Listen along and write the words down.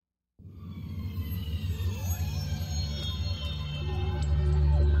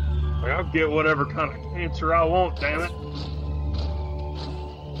I'll get whatever kind of cancer I want, damn it.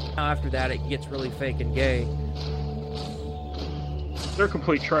 After that, it gets really fake and gay. They're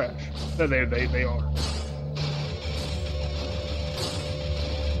complete trash. They are.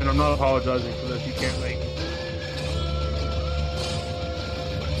 And I'm not apologizing for this. You can't make me.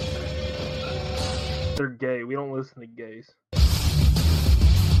 They're gay. We don't listen to gays.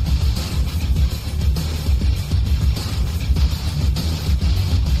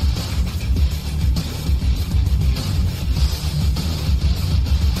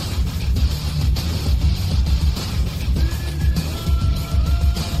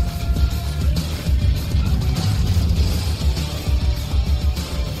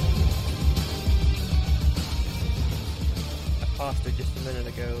 Her just a minute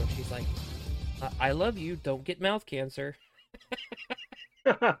ago, and she's like, I love you, don't get mouth cancer.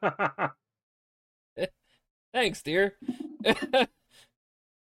 Thanks, dear.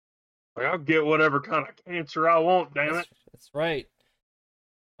 I'll get whatever kind of cancer I want, damn it. That's right.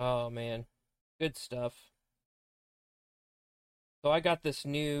 Oh, man. Good stuff. So I got this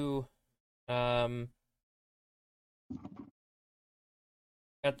new,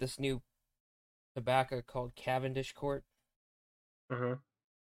 tobacco called Cavendish Court. Uh-huh.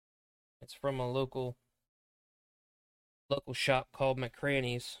 It's from a local shop called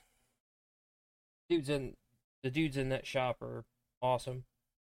McCranny's. The dudes in that shop are awesome.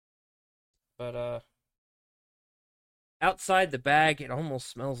 But outside the bag, it almost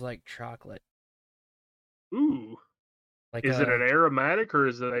smells like chocolate. Ooh. Like is it an aromatic or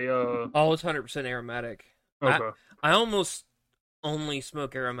is it a Oh, it's 100% aromatic. Okay. I almost only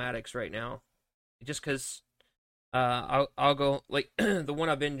smoke aromatics right now, just because. I'll go like the one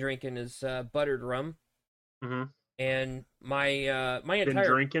I've been drinking is buttered rum. Mm-hmm. And my been entire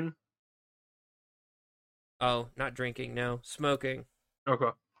drinking. Oh, not drinking, no, smoking. Okay.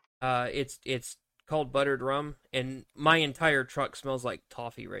 It's called buttered rum, and my entire truck smells like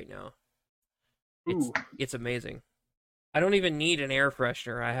toffee right now. Ooh. It's amazing. I don't even need an air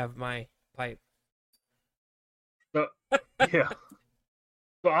freshener. I have my pipe. Yeah.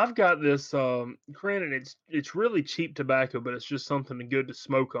 So I've got this. Granted, it's really cheap tobacco, but it's just something good to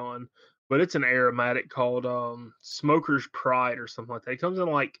smoke on. But it's an aromatic called Smoker's Pride or something like that. It comes in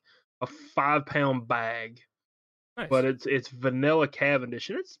like a 5-pound bag, Nice. but it's vanilla Cavendish,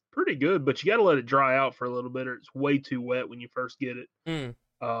 and it's pretty good. But you got to let it dry out for a little bit, or it's way too wet when you first get it.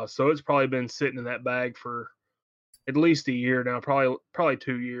 So it's probably been sitting in that bag for at least a year now, probably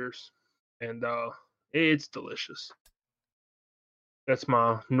 2 years, and it's delicious. That's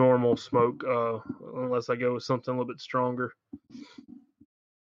my normal smoke, unless I go with something a little bit stronger.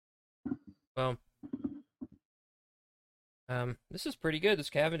 Well, this is pretty good. This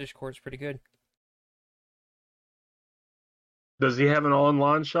Cavendish Court's pretty good. Does he have an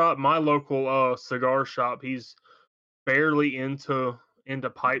online shop? My local cigar shop, he's barely into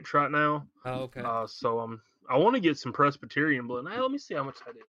pipes right now. Oh, okay. So I want to get some Presbyterian blend. Hey, let me see how much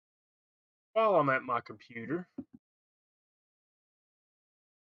that is while I'm at my computer.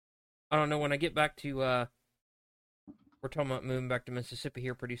 I don't know, when I get back to we're talking about moving back to Mississippi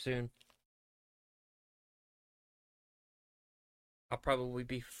here pretty soon. I'll probably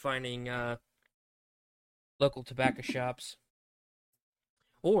be finding local tobacco shops.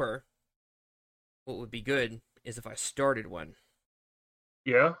 Or what would be good is if I started one.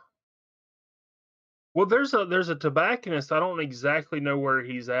 Yeah. Well, there's a tobacconist. I don't exactly know where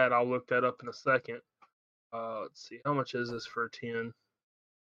he's at. I'll look that up in a second. Let's see. How much is this for a 10?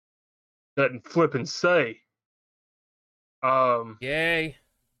 Doesn't flip and say. Yay.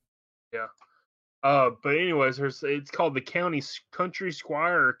 Yeah. But anyways, it's called the Country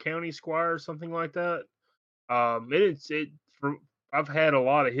Squire or County Squire or something like that. I've had a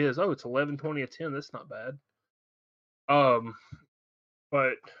lot of his. Oh, it's 11.20 a 10. That's not bad.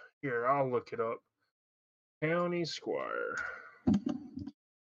 But here, I'll look it up. County Squire.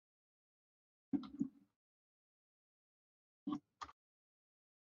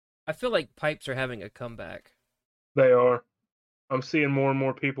 I feel like pipes are having a comeback. They are. I'm seeing more and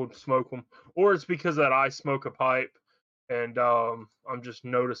more people smoke them, or it's because that I smoke a pipe, and I'm just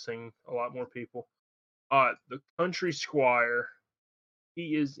noticing a lot more people. The Country Squire.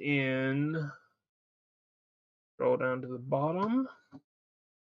 He is in. Scroll down to the bottom.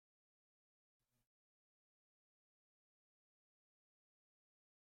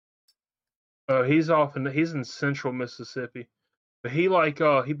 He's in central Mississippi, but he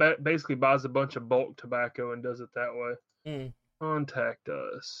basically buys a bunch of bulk tobacco and does it that way. Contact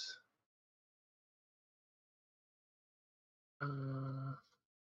us.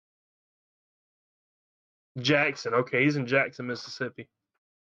 Jackson. Okay, he's in Jackson, Mississippi.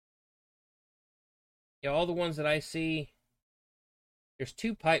 Yeah, all the ones that I see, there's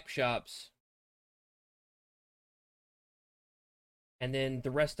 2 pipe shops, and then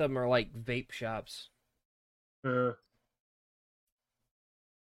the rest of them are like vape shops. Uh,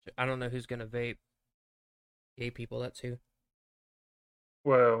 I don't know who's gonna vape. Gay people, that's who.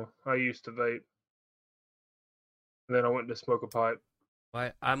 well, I used to vape, and then I went to smoke a pipe.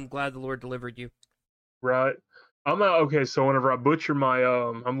 I'm glad the Lord delivered you. Right. I'm out. Okay, so whenever I butcher my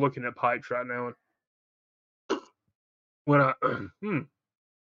I'm looking at pipes right now, and when I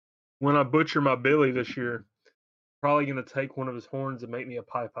when I butcher my Billy this year, probably gonna take one of his horns and make me a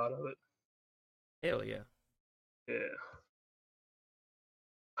pipe out of it. Hell yeah. Yeah.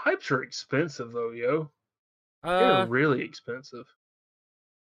 Pipes are expensive though, yo. They're Uh, really expensive.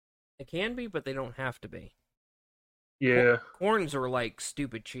 it can be, but they don't have to be. Yeah. Corns are like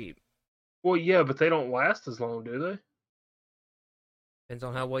stupid cheap. Well, yeah, but they don't last as long, do they? Depends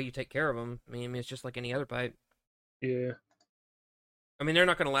on how well you take care of them. I mean, it's just like any other pipe. Yeah. I mean, they're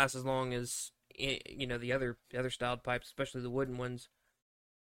not going to last as long as the other styled pipes, especially the wooden ones.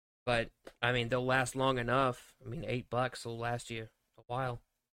 But I mean, they'll last long enough. I mean, $8 will last you a while.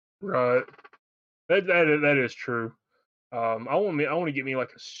 Right. That is true. I want to get me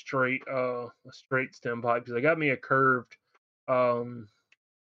like a straight stem pipe because I got me a um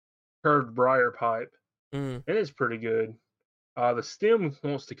curved briar pipe, Mm, and it's pretty good. The stem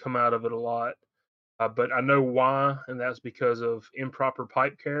wants to come out of it a lot, but I know why, and that's because of improper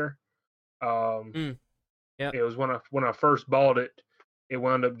pipe care. Um, mm, yeah, it was when I first bought it, it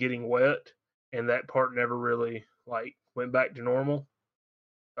wound up getting wet, and that part never really like went back to normal.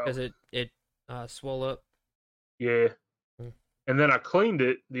 So because it swell up. yeah, Mm. and then I cleaned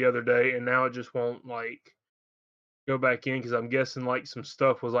it the other day, and now it just won't like go back in because I'm guessing like some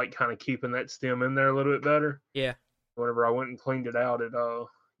stuff was like kind of keeping that stem in there a little bit better. Yeah. Whenever I went and cleaned it out,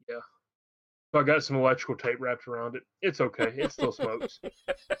 yeah. So I got some electrical tape wrapped around it. It's okay. It still smokes.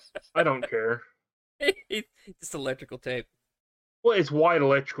 I don't care. Just electrical tape. Well, it's white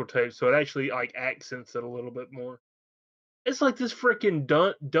electrical tape, so it actually like accents it a little bit more. It's like this freaking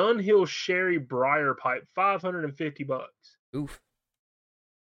Dunhill Sherry Briar pipe, $550. Oof.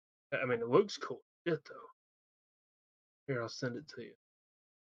 I mean, it looks cool. Shit though. Here, I'll send it to you.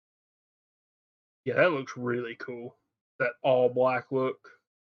 Yeah, that looks really cool. That all black look.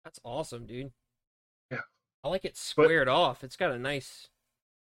 That's awesome, dude. Yeah, I like it but squared off. It's got a nice.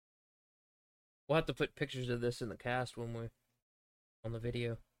 We'll have to put pictures of this in the cast when we're on the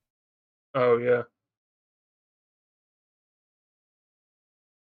video. oh yeah.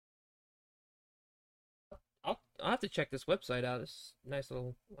 I'll have to check this website out. It's a nice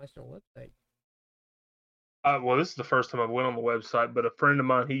little website. Well, this is the first time I went on the website, but a friend of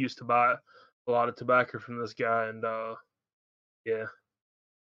mine, he used to buy a lot of tobacco from this guy, and yeah,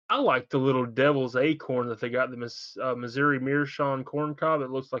 I like the little devil's acorn that they got the Missouri Meerschaum corn cob.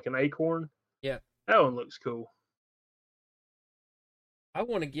 It looks like an acorn. Yeah, That one looks cool. I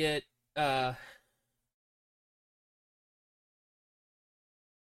want to get uh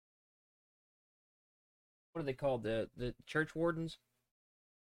what are they called? The church wardens?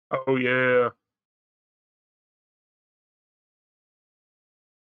 Oh yeah.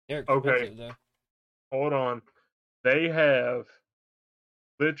 They're Okay, expensive though. hold on. They have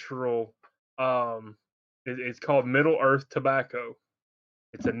literal. Um, it's called Middle Earth Tobacco.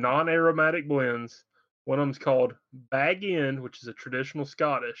 It's a non-aromatic blends. One of them's called Bag End, which is a traditional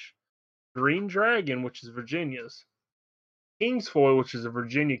Scottish. Green Dragon, which is Virginia's. Kingsfoil, which is a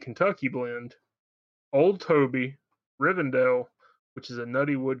Virginia Kentucky blend. Old Toby, Rivendell, which is a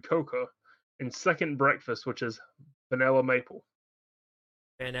nutty wood coca, and Second Breakfast, which is vanilla maple.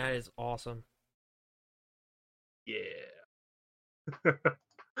 And that is awesome. Yeah.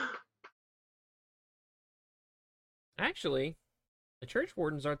 Actually, the church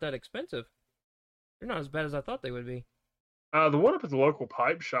wardens aren't that expensive. They're not as bad as I thought they would be. The one up at the local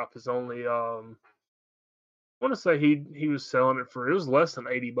pipe shop is only I want to say he was selling it for it was less than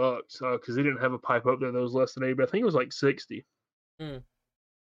 $80 because he didn't have a pipe up there that was less than 80, but I think it was like 60. Hmm.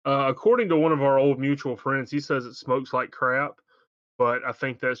 According to one of our old mutual friends, he says it smokes like crap, but I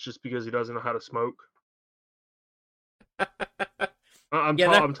think that's just because he doesn't know how to smoke. Yeah,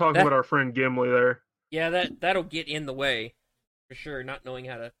 that I'm talking that about our friend Gimli there. yeah that'll get in the way for sure. Not know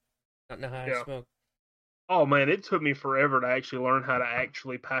how to Yeah. smoke. Oh man, it took me forever to actually learn how to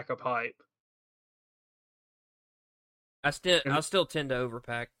actually pack a pipe. I And still tend to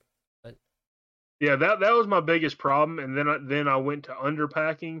overpack, but yeah, that was my biggest problem. And then I went to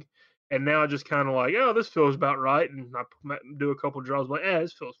underpacking, and now I just kind of like, oh, this feels about right, and I do a couple draws, like, yeah,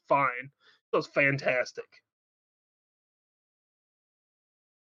 this feels fine, feels fantastic.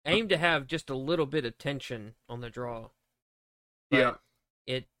 aim to have just a little bit of tension on the draw, Yeah. but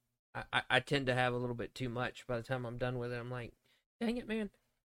it I tend to have a little bit too much. By the time I'm done with it, I'm like, dang it, man.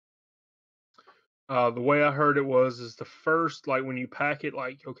 The way I heard it is the first, like when you pack it,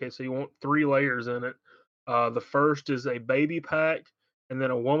 like, okay, so you want 3 layers in it. The first is a baby pack, and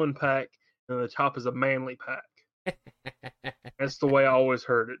then a woman pack, and the top is a manly pack. That's the way I always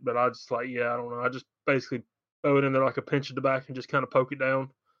heard it, but I just like, yeah, I don't know. I just basically throw it in there like a pinch of tobacco and just kind of poke it down.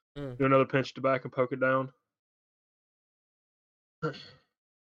 Mm. Do another pinch of tobacco and poke it down.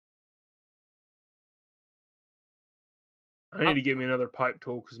 I need I'll, to get me another pipe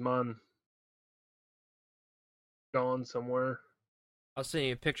tool because mine gone somewhere. I'll send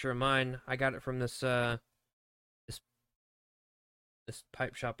you a picture of mine. I got it from this this this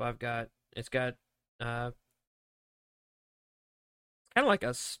pipe shop I've got. It's got kind of like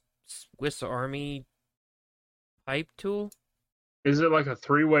a Swiss Army pipe tool. Is it like a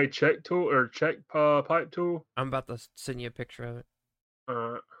 3-way check tool or check pipe tool? I'm about to send you a picture of it.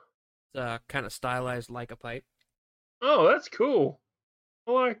 Uh, It's kind of stylized like a pipe. oh, that's cool.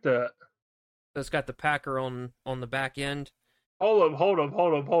 I like that. So it's got the packer on the back end. Hold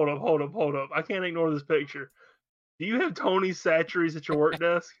up. I can't ignore this picture. Do you have Tony's Satcheries at your work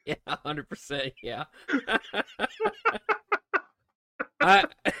desk? Yeah, 100%. Yeah. I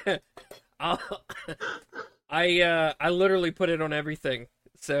I'll, I literally put it on everything.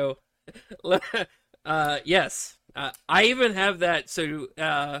 So, yes, I even have that. So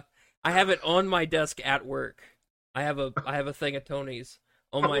I have it on my desk at work. I have a thing of Tony's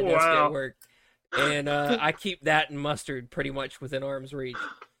on my desk at work, and I keep that and mustard pretty much within arm's reach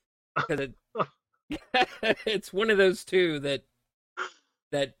because it's one of those two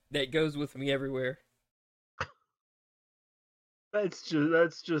that goes with me everywhere. That's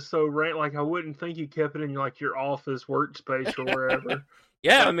just so rant. Like I wouldn't think you kept it in like your office workspace or wherever.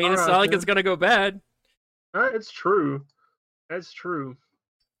 Yeah, I mean, it's not like it's gonna go bad. It's true. That's true.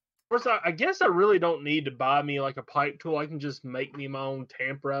 Of course, I guess I really don't need to buy me like a pipe tool. I can just make me my own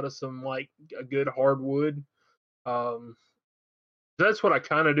tamper out of some like a good hardwood. Um, that's what I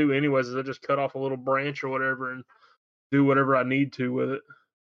kind of do, anyways. Is I just cut off a little branch or whatever and do whatever I need to with it.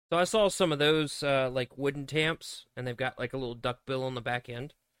 So I saw some of those like wooden tamps, and they've got like a little duck bill on the back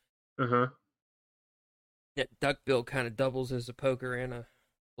end. Uh huh. That duck bill kind of doubles as a poker and a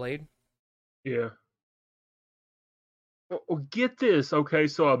blade. Yeah. Well, get this. Okay,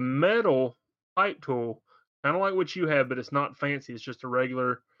 so a metal pipe tool, kind of like what you have, but it's not fancy. It's just a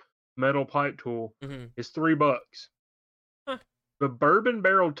regular metal pipe tool. Mm-hmm. Is $3. Huh. The bourbon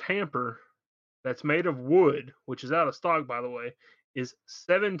barrel tamper that's made of wood, which is out of stock by the way, is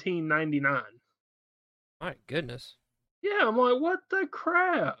 $17.99. My goodness. Yeah, I'm like, what the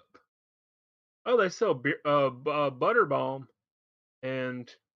crap? Oh, they sell butter balm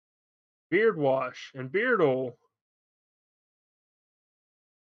and beard wash and beard oil.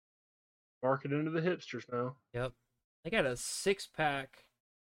 Market into the hipsters now. Yep. They got a 6-pack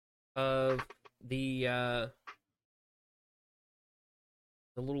of the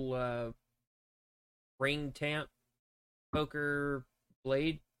little ring tamp poker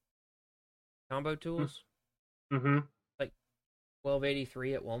blade combo tools. Mm-hmm. Like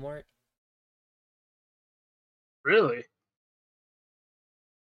 $12.83 at Walmart. Really?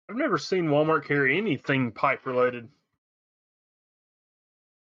 I've never seen Walmart carry anything pipe related.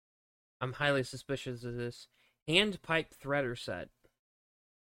 I'm highly suspicious of this. Hand pipe threader set.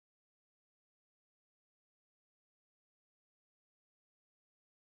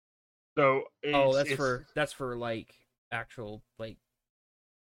 So that's for like actual like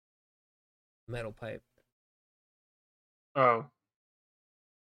metal pipe. Oh.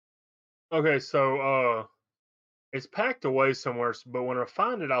 Okay, so it's packed away somewhere, but when I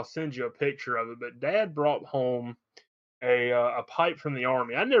find it I'll send you a picture of it. But Dad brought home a pipe from the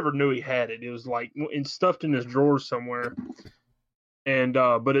army. I never knew he had it. It was like stuffed in his drawers somewhere. And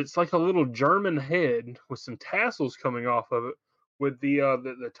but it's like a little German head with some tassels coming off of it. With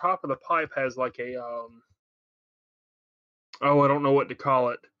the top of the pipe has like a I don't know what to call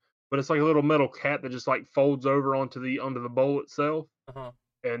it, but it's like a little metal cap that just like folds over onto the bowl itself. Uh-huh.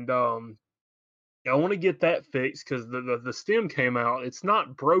 And I want to get that fixed because the stem came out. It's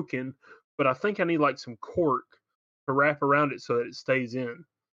not broken, but I think I need like some cork to wrap around it so that it stays in.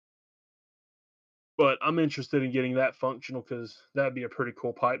 But I'm interested in getting that functional because that'd be a pretty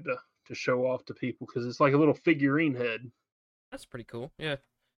cool pipe to show off to people because it's like a little figurine head. That's pretty cool. Yeah.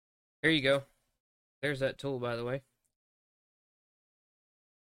 There you go. There's that tool, by the way.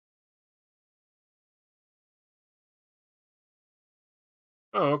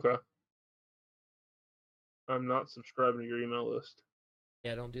 Oh, okay. I'm not subscribing to your email list.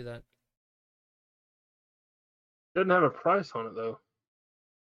 Yeah, don't do that. Doesn't have a price on it though.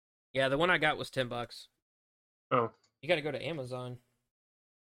 Yeah, the one I got was $10. Oh, You got to go to Amazon.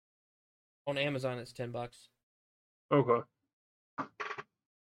 On Amazon, it's $10. okay.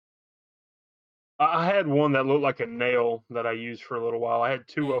 I had one that looked like a nail that I used for a little while. I had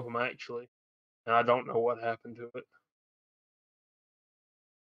two of them actually, and I don't know what happened to it.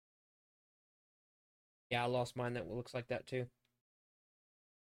 Yeah, I lost mine that looks like that too.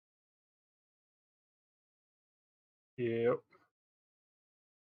 Yep.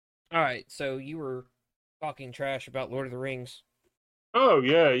 All right, so you were talking trash about Lord of the Rings. Oh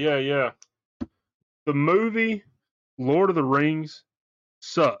yeah. The movie Lord of the Rings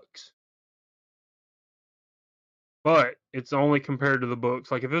sucks, but it's only compared to the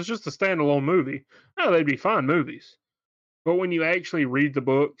books. Like if it was just a standalone movie, no, they'd be fine movies. But when you actually read the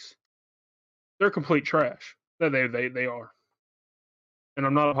books, they're complete trash. They are. And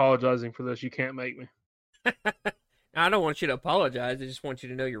I'm not apologizing for this. You can't make me. I don't want you to apologize. I just want you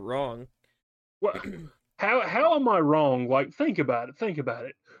to know you're wrong. What? How am I wrong? Like think about it. Think about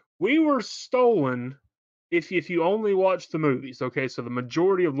it. We were stolen. If you only watch the movies, okay. So the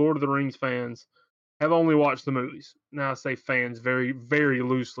majority of Lord of the Rings fans have only watched the movies. Now I say fans very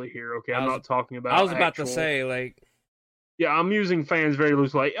loosely here. Okay, I'm not talking I was about about actual. to say like. Yeah, I'm using fans very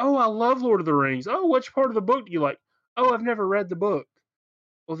loosely. Like, oh, I love Lord of the Rings. Oh, which part of the book do you like? Oh, I've never read the book.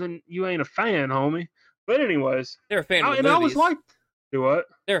 Well, then you ain't a fan, homie. But anyways, They're a fan of the and I was movies. like, do what?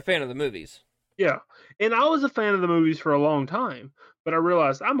 They're a fan of the movies. Yeah, and I was a fan of the movies for a long time, but I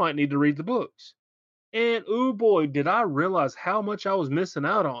realized I might need to read the books. And oh boy, did I realize how much I was missing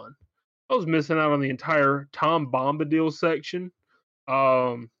out on. I was missing out on the entire Tom Bombadil section.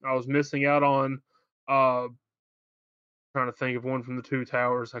 I was missing out on trying to think of one from the Two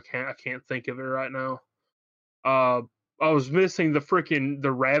Towers. I can't think of it right now. Uh, I was missing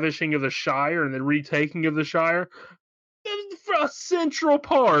the ravishing of the Shire and the retaking of the Shire. A central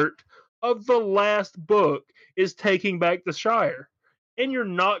part of the last book is taking back the Shire, and you're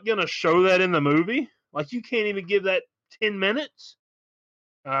not gonna show that in the movie. Like you can't even give that 10 minutes.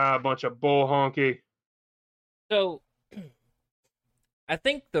 Ah, a bunch of bull honky. So I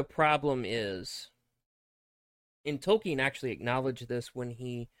think the problem is, and Tolkien actually acknowledged this when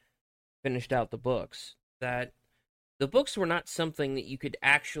he finished out the books, that the books were not something that you could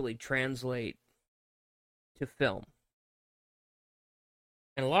actually translate to film.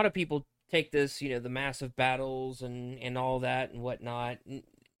 And a lot of people take this, the massive battles and all that and whatnot.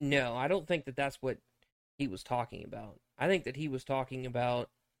 No, I don't think that that's what he was talking about. I think that he was talking about,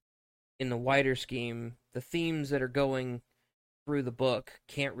 in the wider scheme, the themes that are going through the book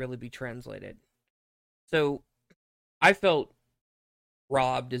can't really be translated. So I felt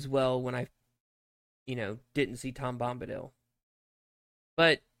robbed as well when I, didn't see Tom Bombadil.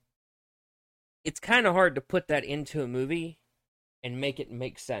 But it's kind of hard to put that into a movie and make it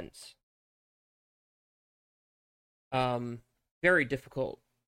make sense. Very difficult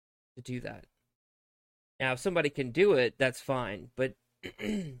to do that. Now, if somebody can do it, that's fine. But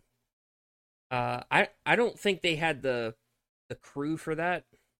I don't think they had the crew for that.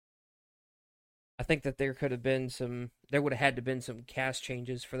 I think that there would have had to been some cast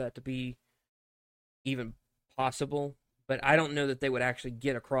changes for that to be even possible. But I don't know that they would actually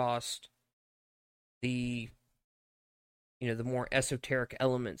get across the the more esoteric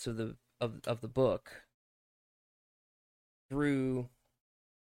elements of the book through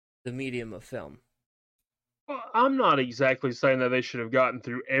the medium of film. Well, I'm not exactly saying that they should have gotten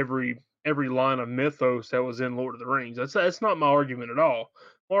through every line of mythos that was in Lord of the Rings. That's not my argument at all.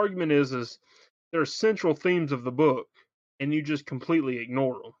 My argument is there are central themes of the book, and you just completely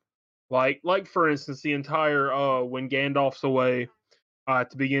ignore them. Like for instance, the entire when Gandalf's away at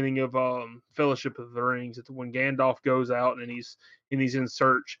the beginning of Fellowship of the Rings, it's when Gandalf goes out and he's in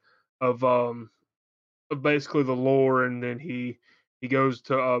search of basically the lore, and then he goes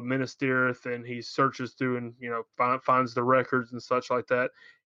to Minas Tirith and he searches through and finds the records and such like that.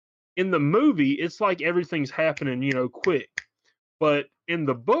 In the movie, it's like everything's happening quick, but in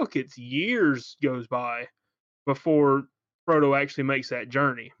the book, it's years goes by before Frodo actually makes that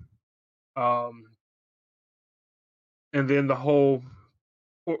journey. And then the whole,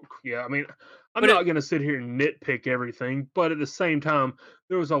 yeah, I mean, I'm not going to sit here and nitpick everything, but at the same time,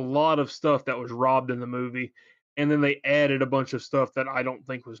 there was a lot of stuff that was robbed in the movie, and then they added a bunch of stuff that I don't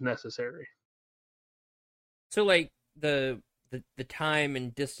think was necessary. So, like the time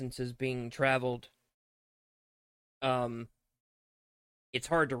and distances being traveled, it's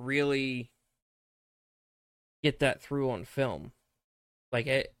hard to really get that through on film. Like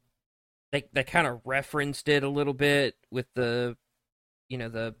they kind of referenced it a little bit with the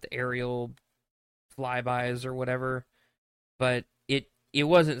the aerial flybys or whatever, but it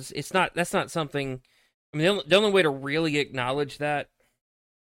wasn't. It's not. That's not something. I mean, the only way to really acknowledge that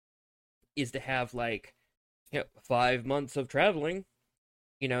is to have 5 months of traveling.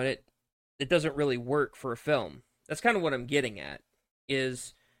 And it doesn't really work for a film. That's kind of what I'm getting at.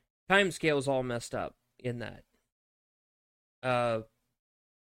 Is time scale's all messed up in that.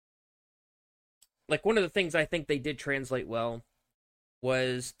 One of the things I think they did translate well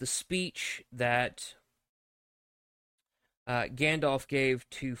was the speech that Gandalf gave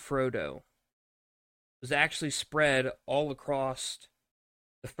to Frodo was actually spread all across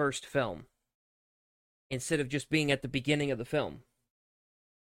the first film instead of just being at the beginning of the film.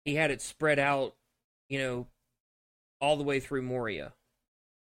 He had it spread out, all the way through Moria,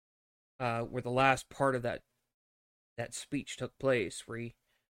 where the last part of that speech took place, where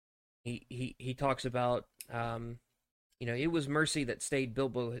he talks about, it was mercy that stayed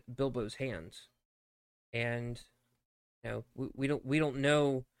Bilbo's hands, and we don't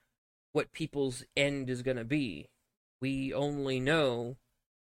know what people's end is going to be. We only know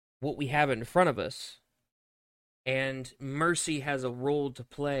what we have in front of us, and mercy has a role to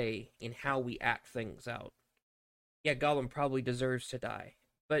play in how we act things out. Yeah, Gollum probably deserves to die,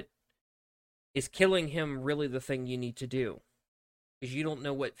 but is killing him really the thing you need to do? Because you don't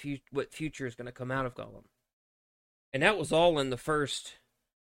know what future is going to come out of Gollum. And that was all in the first,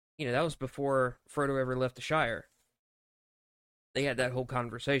 that was before Frodo ever left the Shire. They had that whole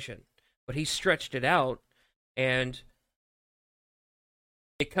conversation. But he stretched it out, and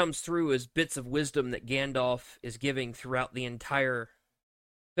it comes through as bits of wisdom that Gandalf is giving throughout the entire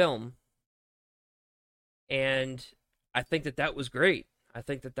film. And I think that was great. I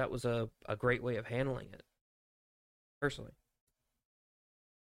think that was a great way of handling it, personally.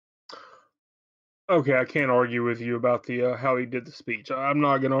 Okay, I can't argue with you about the how he did the speech. I'm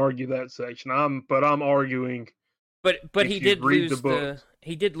not going to argue that section. I'm arguing. But he did lose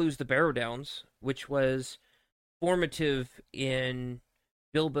he did lose the Barrow Downs, which was formative in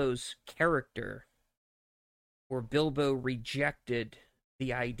Bilbo's character, where Bilbo rejected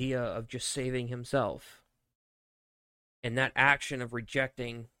the idea of just saving himself. And that action of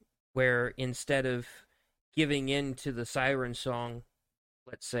rejecting, where instead of giving in to the siren song,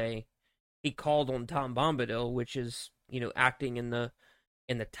 let's say, he called on Tom Bombadil, which is, acting in the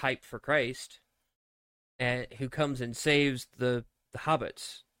type for Christ, and who comes and saves the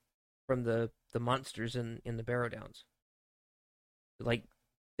hobbits from the monsters in the Barrow Downs.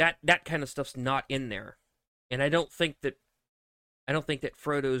 That kind of stuff's not in there. And I don't think that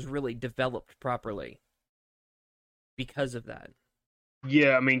Frodo's really developed properly because of that.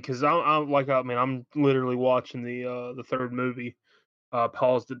 Yeah, I mean, because I'm literally watching the third movie.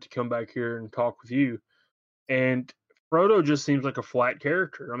 Paused it to come back here and talk with you, and Frodo just seems like a flat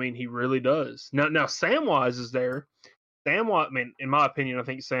character. I mean, he really does. Now Samwise is there. Samwise, I mean, in my opinion, I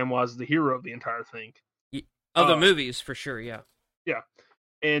think Samwise is the hero of the entire thing. Of the movies, for sure, yeah. Yeah,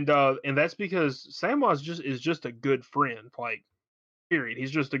 and that's because Samwise is just a good friend. Period.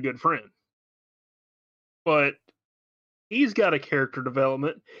 He's just a good friend. But he's got a character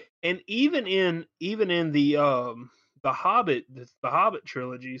development, and even in the Hobbit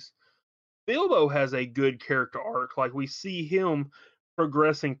trilogies, Bilbo has a good character arc. We see him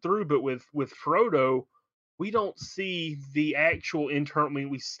progressing through, but with Frodo, we don't see the actual internal. I mean,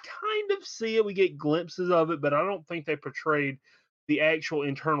 we kind of see it, we get glimpses of it, but I don't think they portrayed the actual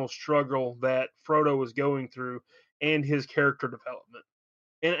internal struggle that Frodo was going through and his character development.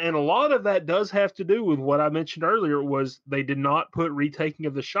 And a lot of that does have to do with what I mentioned earlier, was they did not put Retaking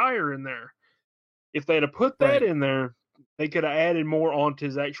of the Shire in there. If they'd have put that in there, they could have added more onto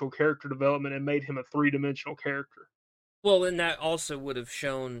his actual character development and made him a three-dimensional character. Well, and that also would have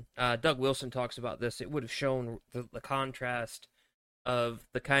shown, Doug Wilson talks about this, it would have shown the contrast of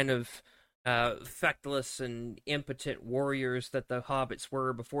the kind of feckless and impotent warriors that the hobbits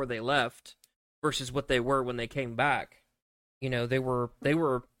were before they left versus what they were when they came back. They were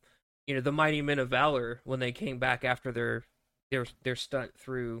the mighty men of valor when they came back after their stunt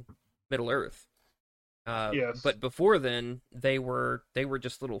through Middle Earth. Yes. But before then, they were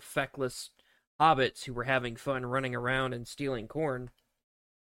just little feckless hobbits who were having fun running around and stealing corn.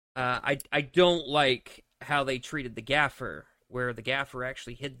 I don't like how they treated the Gaffer, where the Gaffer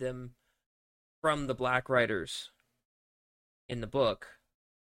actually hid them from the Black Riders in the book.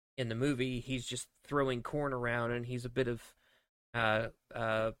 In the movie, he's just throwing corn around, and he's a bit of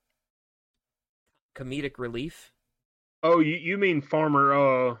comedic relief. Oh, you mean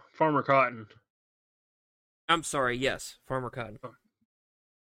Farmer Cotton? I'm sorry. Yes, Farmer Cotton.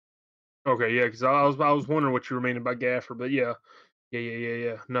 Okay, yeah, because I was wondering what you were meaning by Gaffer, but yeah,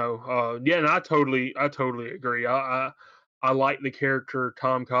 Yeah. No, yeah, and I totally agree. I like the character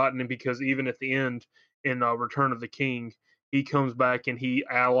Tom Cotton, and because even at the end in Return of the King, he comes back and he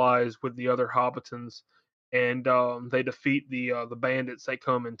allies with the other Hobbitons, and they defeat the bandits that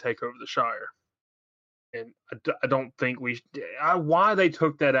come and take over the Shire. And I don't think why they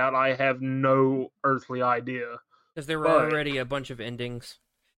took that out. I have no earthly idea. Because there were But already a bunch of endings.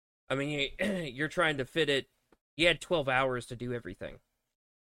 I mean, you're trying to fit it. You had 12 hours to do everything,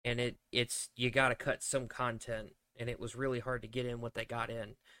 and it's you got to cut some content, and it was really hard to get in what they got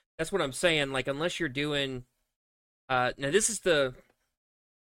in. That's what I'm saying. Like, unless you're doing, now this is the.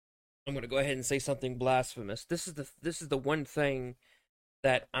 I'm gonna go ahead and say something blasphemous. This is the one thing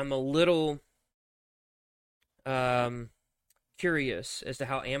that I'm a little um curious as to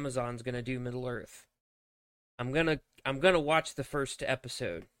how Amazon's gonna do Middle Earth. I'm gonna watch the first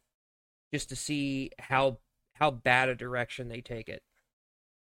episode just to see how bad a direction they take it.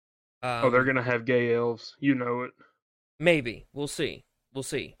 they're gonna have gay elves. You know it. Maybe we'll see. We'll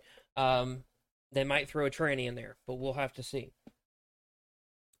see. Um, they might throw a tranny in there, but we'll have to see.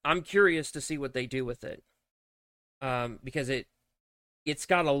 I'm curious to see what they do with it, because it's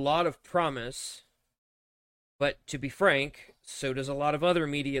got a lot of promise, but to be frank, so does a lot of other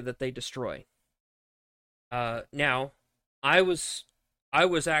media that they destroy. Now, I was I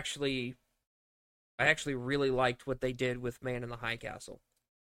was actually I actually really liked what they did with Man in the High Castle.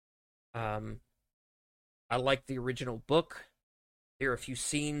 Um, I liked the original book. There are a few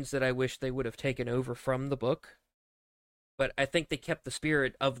scenes that I wish they would have taken over from the book, but I think they kept the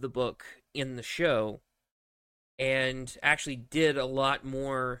spirit of the book in the show and actually did a lot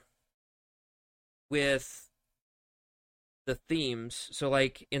more with the themes. So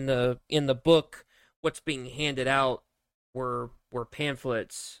like in the book, what's being handed out were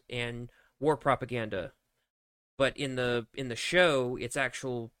pamphlets and war propaganda. But in the show, it's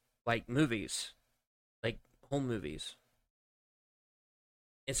actual like movies, like home movies.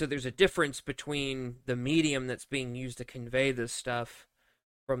 And so there's a difference between the medium that's being used to convey this stuff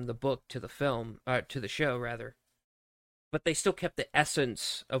from the book to the film, to the show rather. But they still kept the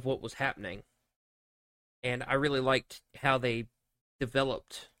essence of what was happening. And I really liked how they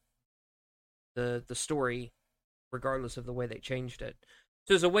developed the story regardless of the way they changed it.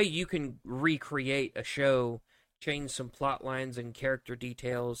 So there's a way you can recreate a show, change some plot lines and character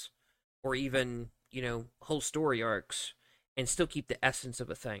details, or even, whole story arcs, and still keep the essence of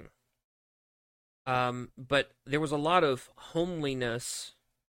a thing. But there was a lot of homeliness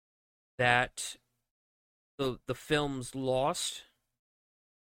that the films lost,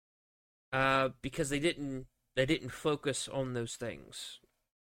 because they didn't focus on those things.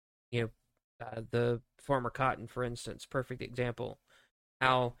 The Farmer Cotton, for instance, perfect example.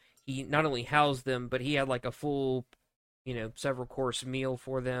 How he not only housed them, but he had like a full, several course meal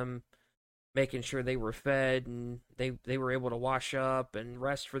for them, making sure they were fed and they were able to wash up and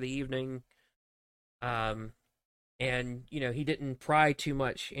rest for the evening. And he didn't pry too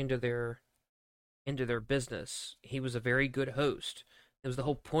much into their business. He was a very good host. It was the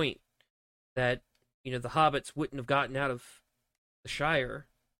whole point that the hobbits wouldn't have gotten out of the Shire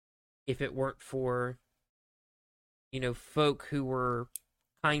if it weren't for folk who were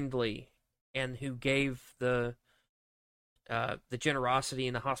kindly and who gave the generosity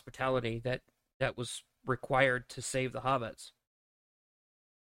and the hospitality that was required to save the hobbits.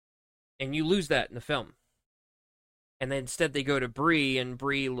 And you lose that in the film. And then instead they go to Bree, and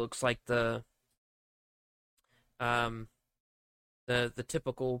Bree looks like the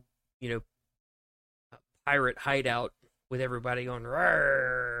typical, pirate hideout with everybody going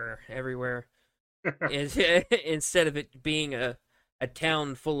 "Rawr" everywhere. Instead of it being a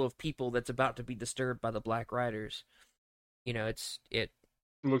town full of people that's about to be disturbed by the Black Riders. It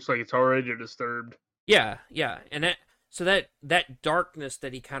looks like it's already disturbed. Yeah, and that darkness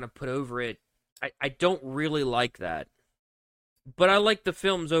that he kind of put over it, I don't really like that. But I like the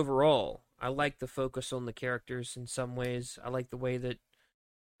films overall. I like the focus on the characters in some ways. I like the way that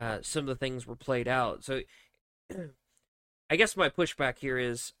some of the things were played out. So I guess my pushback here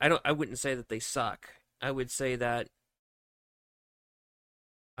is I wouldn't say that they suck. I would say that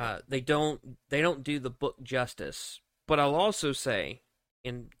they don't do the book justice. But I'll also say,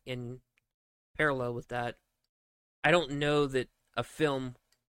 in parallel with that, I don't know that a film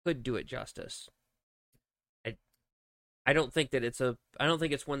could do it justice. I don't think that I don't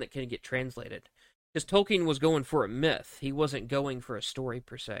think it's one that can get translated. Because Tolkien was going for a myth. He wasn't going for a story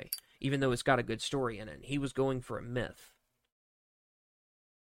per se, even though it's got a good story in it. He was going for a myth.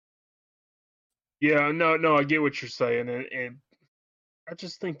 Yeah, no, I get what you're saying, and I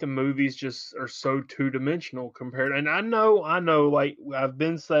just think the movies just are so two-dimensional compared. And I know, like I've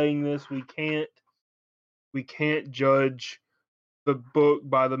been saying this, we can't judge the book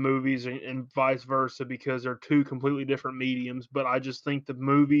by the movies and vice versa because they're two completely different mediums. But I just think the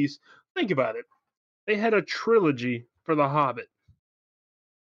movies, think about it, they had a trilogy for The Hobbit,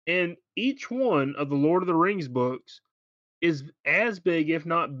 and each one of the Lord of the Rings books is as big, if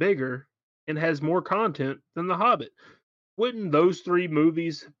not bigger, and has more content than The Hobbit. Wouldn't those three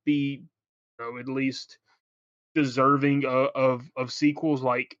movies be, at least deserving of sequels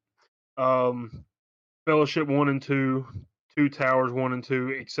like um, Fellowship 1 and 2, Two Towers 1 and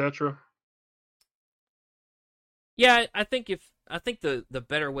 2, etc.? Yeah, I think the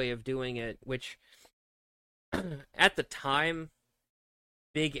better way of doing it, which at the time,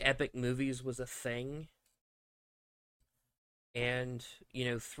 big epic movies was a thing, and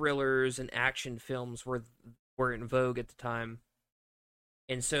thrillers and action films were in vogue at the time,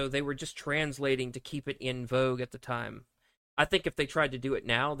 and so they were just translating to keep it in vogue at the time. I think if they tried to do it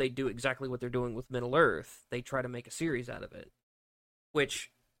now, they'd do exactly what they're doing with Middle Earth. They try to make a series out of it,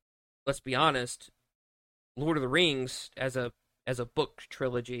 which, let's be honest, Lord of the Rings as a book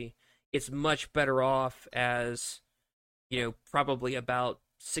trilogy, it's much better off as probably about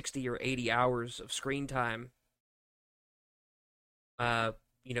 60 or 80 hours of screen time. Over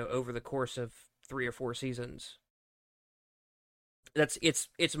the course of 3 or 4 seasons.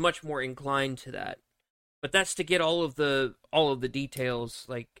 It's much more inclined to that. But that's to get all of the details.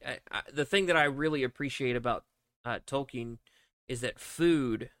 Like the thing that I really appreciate about Tolkien is that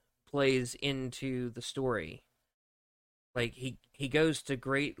food plays into the story. Like he goes to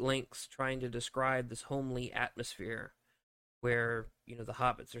great lengths trying to describe this homely atmosphere where the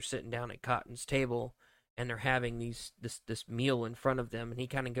hobbits are sitting down at Cotton's table and they're having this meal in front of them, and he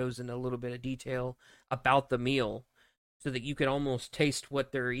kind of goes into a little bit of detail about the meal so that you can almost taste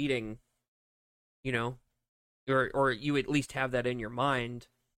what they're eating, or you at least have that in your mind.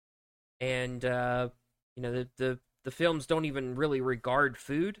 And the films don't even really regard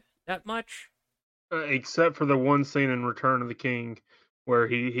food that much, Except for the one scene in Return of the King where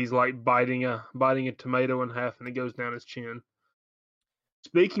he's like biting a tomato in half and it goes down his chin.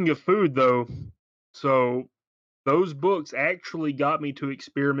 Speaking of food, though, so those books actually got me to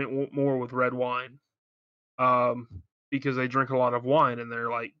experiment more with red wine, um, because they drink a lot of wine, and they're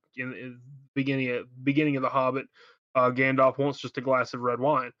like in beginning of the Hobbit, Gandalf wants just a glass of red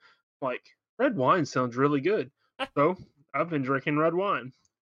wine. Like, red wine sounds really good, so I've been drinking red wine.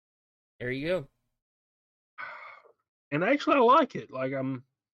 There you go. And actually, I like it. Like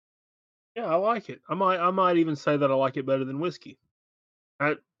yeah, I like it. I might even say that I like it better than whiskey.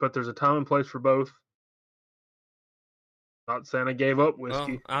 But there's a time and place for both. Not saying I gave up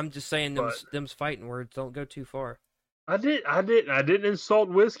whiskey. Well, I'm just saying them's fighting words. Don't go too far. I didn't insult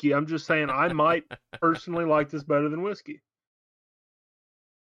whiskey. I'm just saying I might personally like this better than whiskey.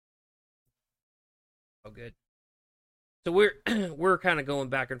 Oh, good. So we're kind of going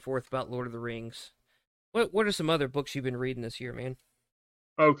back and forth about Lord of the Rings. What are some other books you've been reading this year, man?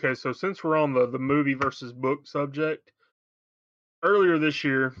 Okay, so since we're on the movie versus book subject, earlier this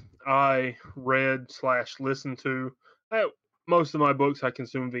year I read / listened to most of my books I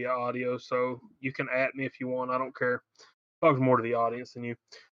consume via audio, so you can at me if you want. I don't care. Talking more to the audience than you.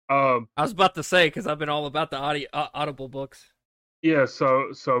 I was about to say because I've been all about the Audible books. Yeah,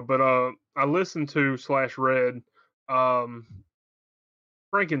 but I listened to / read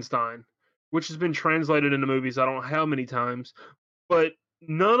Frankenstein, which has been translated into movies I don't know how many times, but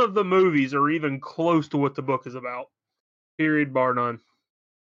none of the movies are even close to what the book is about. Period, bar none.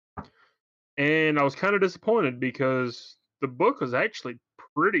 And I was kind of disappointed because the book was actually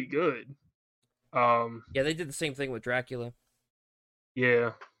pretty good. Yeah, they did the same thing with Dracula.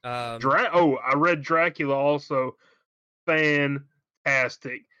 Yeah. I read Dracula also.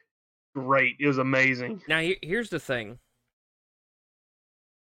 Fantastic. Great. It was amazing. Now, here's the thing.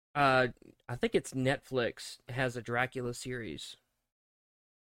 I think it's Netflix has a Dracula series.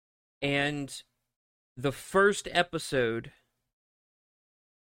 And the first episode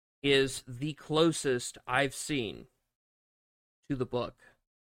is the closest I've seen to the book.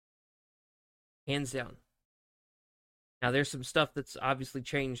 Hands down. Now, there's some stuff that's obviously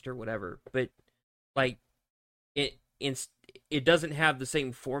changed or whatever, but like it doesn't have the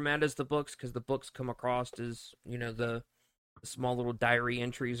same format as the books because the books come across as the small little diary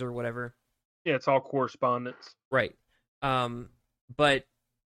entries or whatever. Yeah, it's all correspondence. Right. But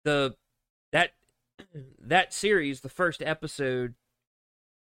that series, the first episode,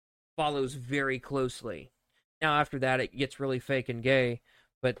 follows very closely. Now after that, it gets really fake and gay,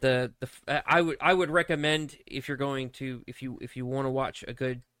 But I would recommend, if you're going to, if you want to watch a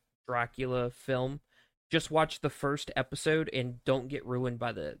good Dracula film, just watch the first episode and don't get ruined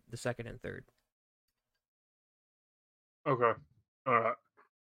by the second and third. Okay. All right.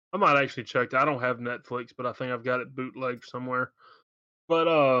 I might actually check that. I don't have Netflix, but I think I've got it bootlegged somewhere. But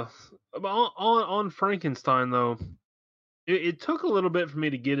on Frankenstein though, it took a little bit for me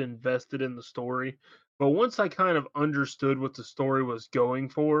to get invested in the story. But once I kind of understood what the story was going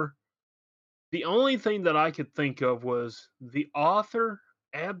for, the only thing that I could think of was the author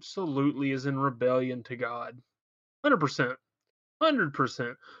absolutely is in rebellion to God. 100%.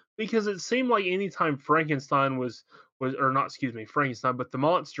 100%. Because it seemed like anytime Frankenstein was or not, excuse me, Frankenstein, but the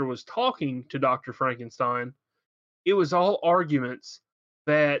monster was talking to Dr. Frankenstein, it was all arguments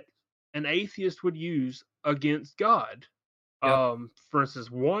that an atheist would use against God. Yep. For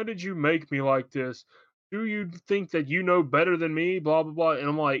instance, why did you make me like this? Do you think that you know better than me? Blah blah blah. And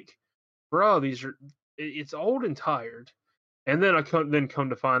I'm like, bro, it's old and tired. And then come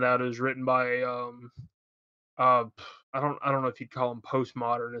to find out it was written by uh I don't know if you'd call him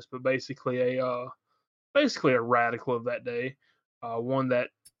postmodernist, but basically a radical of that day, one that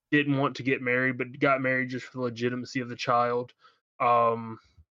didn't want to get married but got married just for the legitimacy of the child. Um,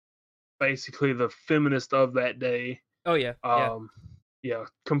 Basically the feminist of that day. Oh yeah, yeah. Yeah,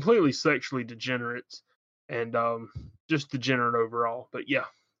 completely sexually degenerates and just degenerate overall. But yeah,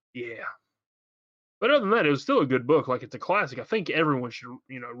 yeah. But other than that, it was still a good book. Like it's a classic. I think everyone should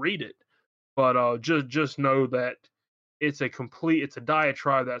read it. But just know that it's a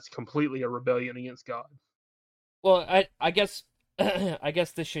diatribe that's completely a rebellion against God. Well, I guess I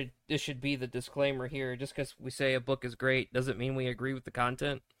guess this should be the disclaimer here. Just because we say a book is great doesn't mean we agree with the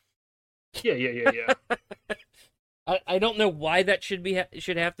content. Yeah. I don't know why that should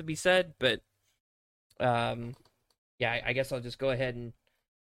have to be said, but yeah, I guess I'll just go ahead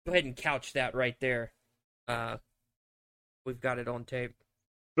and couch that right there. We've got it on tape.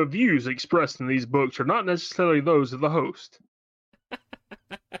 The views expressed in these books are not necessarily those of the host.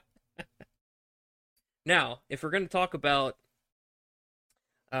 Now, if we're going to talk about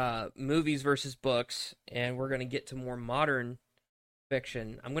movies versus books, and we're going to get to more modern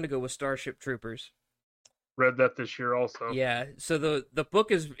fiction, I'm going to go with Starship Troopers. Read that this year also. Yeah, so the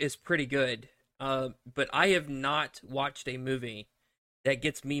book is pretty good, but I have not watched a movie that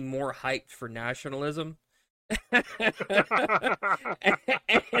gets me more hyped for nationalism. and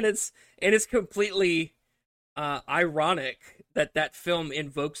it's completely ironic that film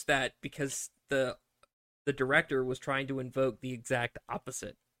invokes that, because the director was trying to invoke the exact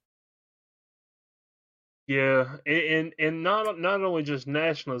opposite. Yeah, and not only just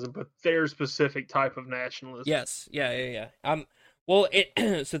nationalism, but their specific type of nationalism. Yes, yeah. Well,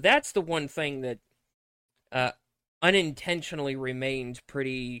 so that's the one thing that unintentionally remained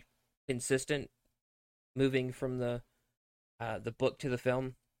pretty consistent, moving from the book to the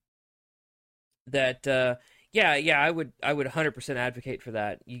film. That I would 100% advocate for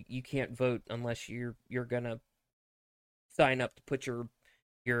that. You can't vote unless you're gonna sign up to put your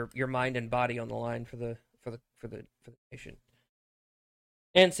mind and body on the line for the nation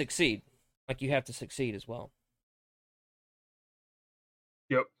and succeed. Like, you have to succeed as well.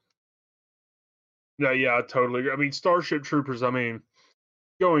 Yep. Yeah, I totally agree. I mean, Starship Troopers, I mean,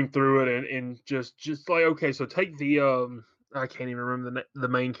 going through it and just like, okay, so take the I can't even remember the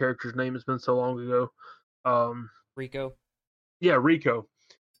main character's name. It's been so long ago. Rico. Yeah, Rico.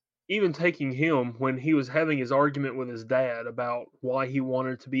 Even taking him when he was having his argument with his dad about why he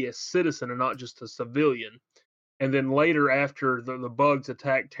wanted to be a citizen and not just a civilian. And then later, after the bugs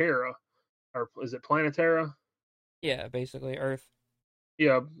attacked Terra, or is it Planetara? Yeah, basically Earth.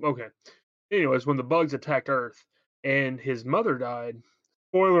 Yeah, okay. Anyways, when the bugs attacked Earth and his mother died,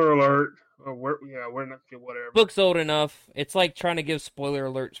 spoiler alert. We're not whatever. Book's old enough. It's like trying to give spoiler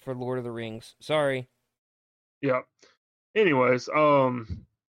alerts for Lord of the Rings. Sorry. Yeah. Anyways, and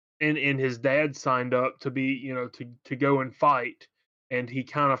his dad signed up to be, to go and fight, and he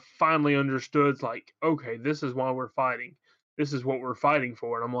kind of finally understood, like, okay, this is why we're fighting. This is what we're fighting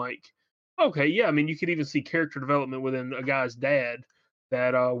for. And I'm like, okay, yeah. I mean, you could even see character development within a guy's dad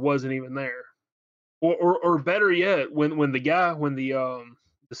that wasn't even there, or better yet, when the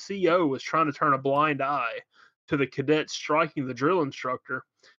CO was trying to turn a blind eye to the cadet striking the drill instructor,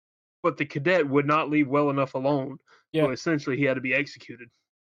 but the cadet would not leave well enough alone. Yeah. So essentially, he had to be executed.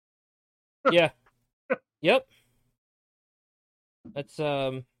 Yeah. Yep. That's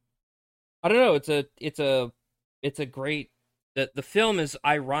I don't know. It's a great. The film is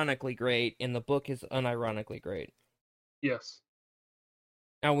ironically great, and the book is unironically great. Yes.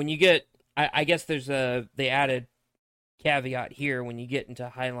 Now, when you get, I guess they added caveat here when you get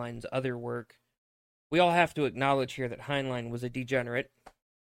into Heinlein's other work. We all have to acknowledge here that Heinlein was a degenerate,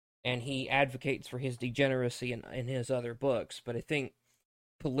 and he advocates for his degeneracy in his other books. But I think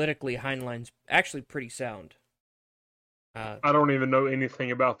politically, Heinlein's actually pretty sound. I don't even know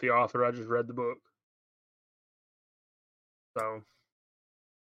anything about the author. I just read the book. So,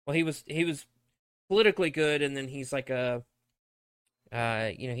 well, he was politically good, and then he's like a,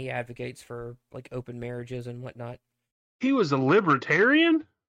 he advocates for like open marriages and whatnot. He was a libertarian?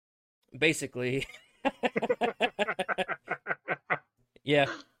 Basically. Yeah.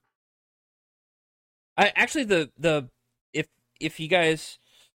 I actually the if you guys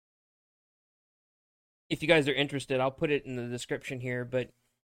are interested, I'll put it in the description here, but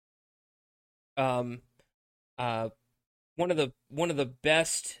one of the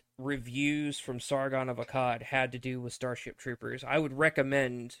best reviews from Sargon of Akkad had to do with Starship Troopers. I would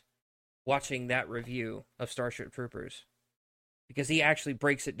recommend watching that review of Starship Troopers because he actually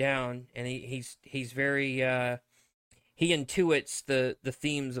breaks it down, and he's very he intuits the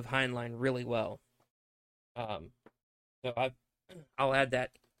themes of Heinlein really well. So I'll add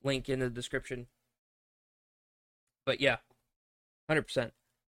that link in the description. But yeah, 100%.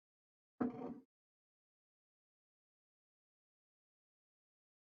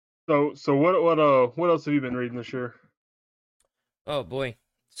 So what else have you been reading this year? Oh boy.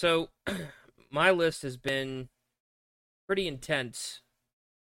 So my list has been pretty intense.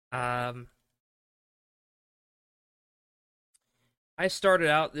 I started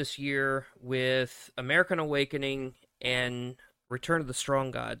out this year with American Awakening and Return of the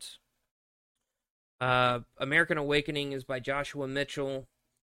Strong Gods. American Awakening is by Joshua Mitchell,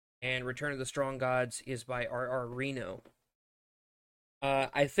 and Return of the Strong Gods is by R.R. Reno.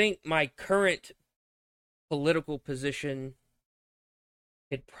 I think my current political position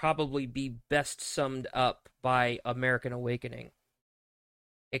could probably be best summed up by American Awakening.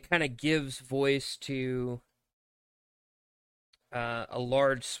 It kind of gives voice to a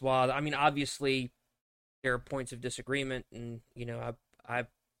large swath. I mean, obviously, there are points of disagreement, and I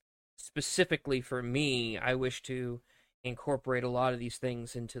specifically for me, I wish to incorporate a lot of these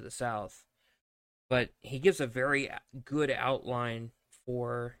things into the South. But he gives a very good outline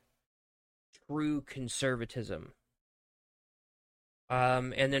for true conservatism.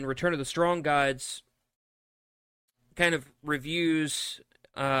 And then Return of the Strong Gods kind of reviews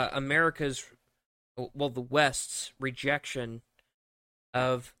the West's rejection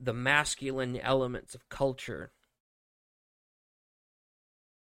of the masculine elements of culture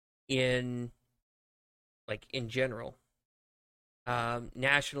in general.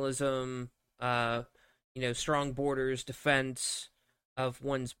 Nationalism, strong borders, defense of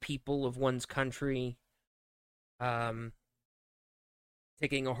one's people, of one's country,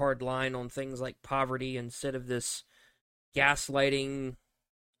 taking a hard line on things like poverty instead of this gaslighting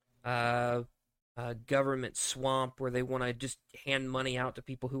government swamp where they want to just hand money out to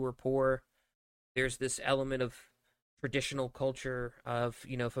people who are poor. There's this element of traditional culture of,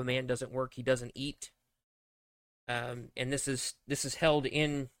 if a man doesn't work, he doesn't eat. And this is held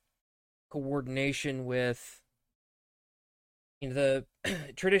in coordination with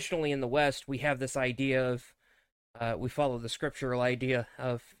traditionally in the West, we have this idea of we follow the scriptural idea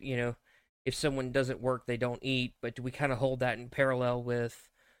of, if someone doesn't work, they don't eat. But we kind of hold that in parallel with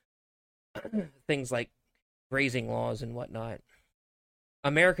things like grazing laws and whatnot.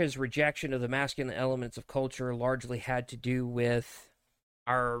 America's rejection of the masculine elements of culture largely had to do with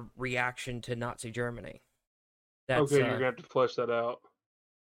our reaction to Nazi Germany. Okay, you're going to have to flesh that out.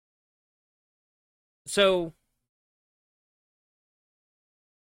 So,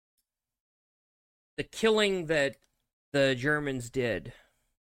 the killing that the Germans did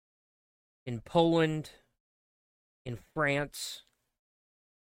in Poland, in France,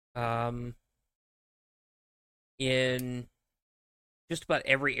 in just about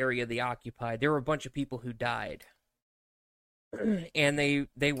every area they occupied, there were a bunch of people who died. And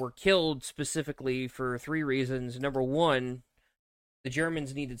they were killed specifically for three reasons. Number one, the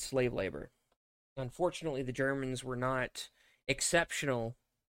Germans needed slave labor. Unfortunately, the Germans were not exceptional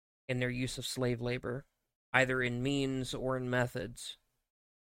in their use of slave labor, either in means or in methods.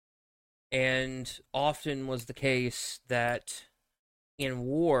 And often was the case that in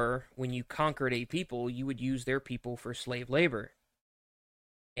war, when you conquered a people, you would use their people for slave labor.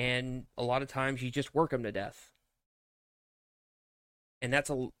 And a lot of times you just work them to death. And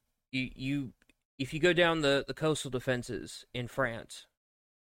that's if you go down the coastal defenses in France,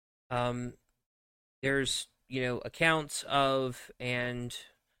 there's accounts of and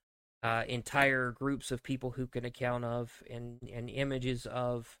entire groups of people who can account of and images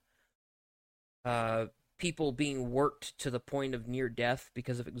of people being worked to the point of near death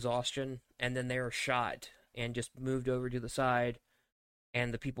because of exhaustion, and then they are shot and just moved over to the side,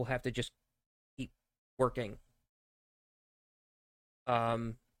 and the people have to just keep working.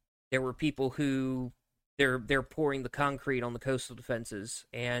 There were people who they're pouring the concrete on the coastal defenses,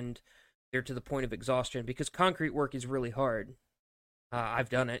 and they're to the point of exhaustion because concrete work is really hard. I've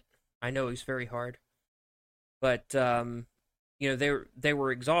done it. I know it's very hard. But they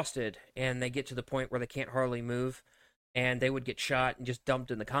were exhausted, and they get to the point where they can't hardly move, and they would get shot and just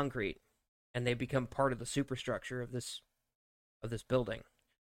dumped in the concrete, and they become part of the superstructure of this building.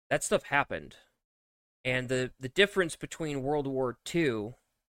 That stuff happened. And the difference between World War II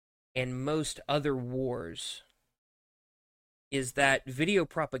and most other wars is that video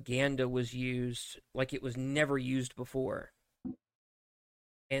propaganda was used like it was never used before.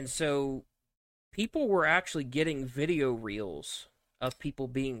 And so people were actually getting video reels of people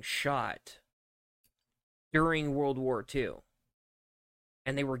being shot during World War II.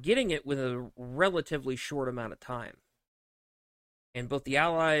 And they were getting it with a relatively short amount of time. And both the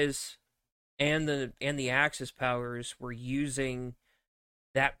Allies and the Axis powers were using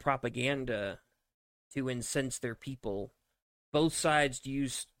that propaganda to incense their people. Both sides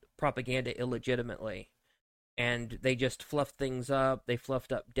used propaganda illegitimately. And they just fluffed things up. They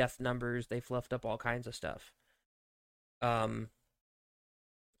fluffed up death numbers. They fluffed up all kinds of stuff. And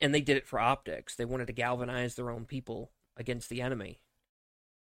they did it for optics. They wanted to galvanize their own people against the enemy.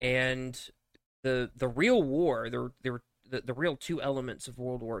 And the real war, the real two elements of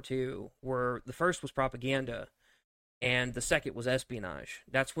World War II were, the first was propaganda, and the second was espionage.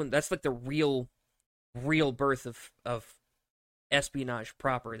 That's like the real birth of espionage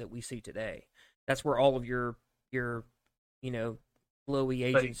proper that we see today. That's where all of your flowy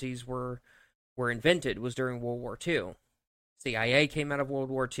agencies were invented, was during World War II. CIA came out of World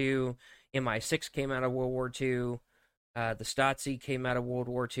War II. MI6 came out of World War II. The Stasi came out of World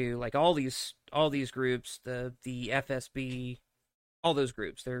War II. Like all these groups, the FSB, all those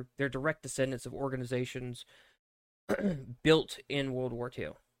groups, they're direct descendants of organizations built in World War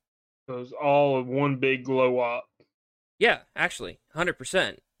II. So it's all one big glow up. Yeah, actually,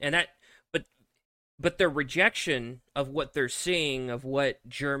 100%. And that, but their rejection of what they're seeing of what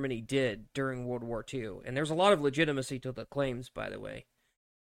Germany did during World War II, and there's a lot of legitimacy to the claims, by the way.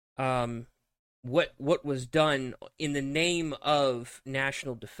 What was done in the name of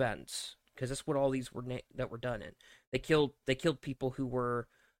national defense, because that's what all these were that were done in. They killed people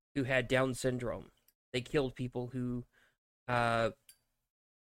who had Down syndrome. They killed people who had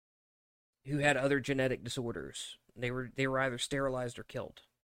other genetic disorders. They were either sterilized or killed,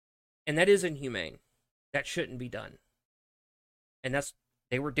 and that is inhumane. That shouldn't be done. And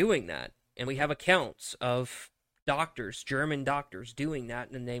they were doing that, and we have accounts of doctors, German doctors, doing that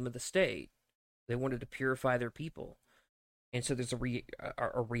in the name of the state. They wanted to purify their people. And so there's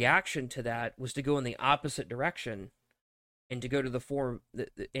a reaction to that was to go in the opposite direction and to go to the form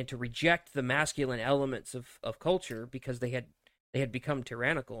and to reject the masculine elements of culture because they had become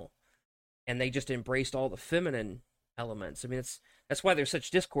tyrannical, and they just embraced all the feminine elements. I mean, that's why there's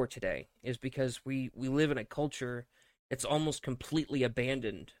such discord today, is because we live in a culture that's almost completely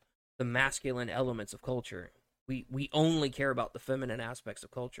abandoned the masculine elements of culture. We only care about the feminine aspects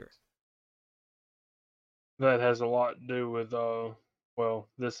of culture. That has a lot to do with, well,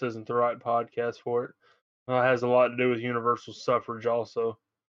 this isn't the right podcast for it. It has a lot to do with universal suffrage also.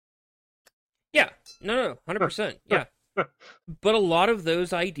 Yeah, no, 100%, yeah. But a lot of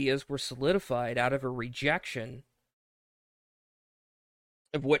those ideas were solidified out of a rejection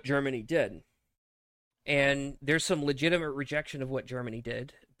of what Germany did. And there's some legitimate rejection of what Germany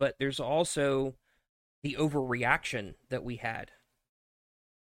did, but there's also the overreaction that we had.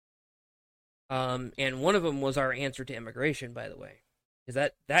 And one of them was our answer to immigration, by the way,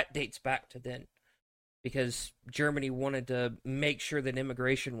 because that dates back to then, because Germany wanted to make sure that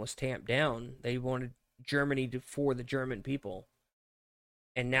immigration was tamped down. They wanted Germany for the German people.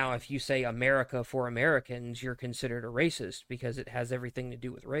 And now if you say America for Americans, you're considered a racist because it has everything to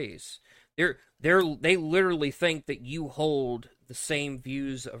do with race. They literally think that you hold the same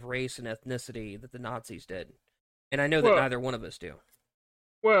views of race and ethnicity that the Nazis did. And I know that neither one of us do.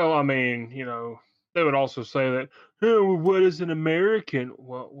 Well, I mean, they would also say that, oh, what is an American?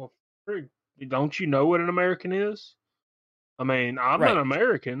 Well, don't you know what an American is? I mean, I'm not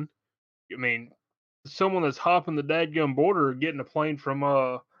American. I mean, someone that's hopping the dadgum border, getting a plane from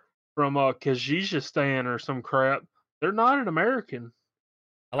Kyrgyzstan or some crap, they're not an American.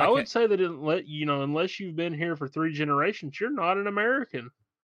 I would say that unless you've been here for 3 generations, you're not an American.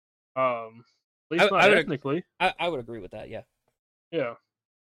 At least not ethnically. I would agree with that. Yeah. Yeah.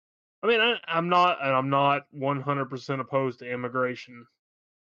 I mean, I'm not 100% opposed to immigration,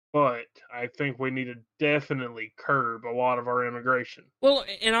 but I think we need to definitely curb a lot of our immigration. Well,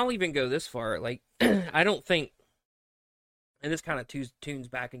 and I'll even go this far. Like, I don't think, and this kind of tunes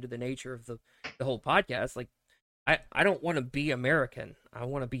back into the nature of the whole podcast. Like, I don't want to be American. I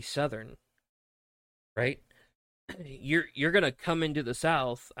want to be Southern, right? You're gonna come into the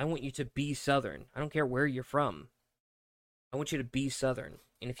South. I want you to be Southern. I don't care where you're from. I want you to be Southern.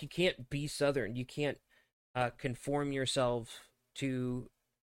 And if you can't be Southern, you can't conform yourself to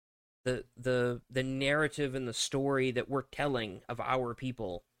the narrative and the story that we're telling of our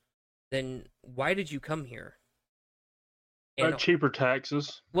people. Then why did you come here? And Cheaper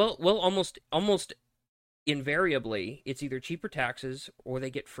taxes. well, almost invariably, it's either cheaper taxes or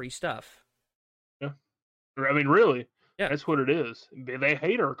they get free stuff. Yeah, I mean, really, Yeah. that's what it is. They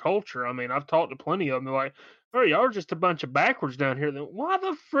hate our culture. I mean, I've talked to plenty of them. They're like, "Oh, y'all are just a bunch of backwards down here." Then why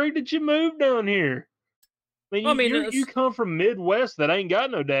the frig did you move down here? I mean, Well, I mean, you come from Midwest that ain't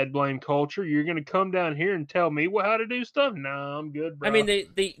got no dad blame culture. You're gonna come down here and tell me how to do stuff? No, I'm good, bro. I mean,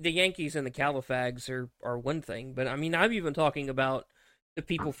 the Yankees and the Califags are one thing, but I mean, I'm even talking about the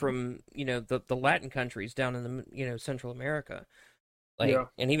people from the Latin countries down in the Central America, like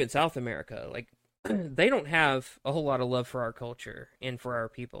and even South America. Like they don't have a whole lot of love for our culture and for our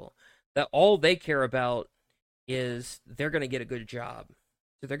people. That all they care about is they're going to get a good job,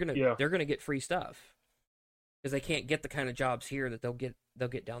 so they're gonna get free stuff because they can't get the kind of jobs here that they'll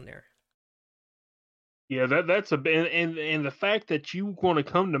get down there. Yeah, that's and the fact that you want to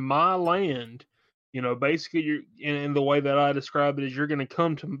come to my land, basically you're in the way that I describe it is you're going to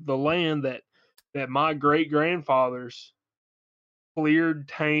come to the land that my great grandfathers cleared,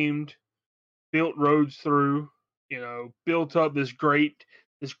 tamed, built roads through, built up this great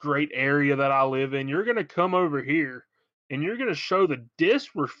area that I live in. You're going to come over here and you're going to show the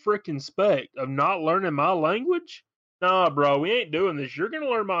disrespect of not learning my language. Nah, bro, we ain't doing this. You're going to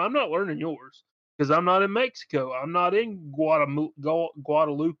learn I'm not learning yours because I'm not in Mexico. I'm not in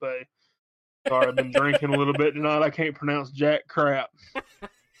Guadalupe. Sorry, I've been drinking a little bit tonight. I can't pronounce jack crap.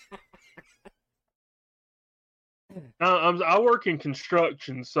 I work in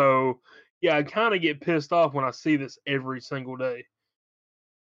construction, so yeah, I kind of get pissed off when I see this every single day.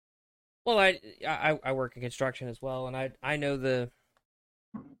 Well, I work in construction as well, and I know the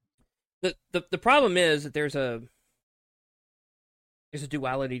problem is that there's a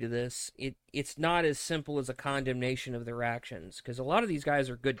duality to this. It's not as simple as a condemnation of their actions because a lot of these guys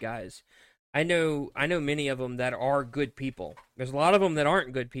are good guys. I know many of them that are good people. There's a lot of them that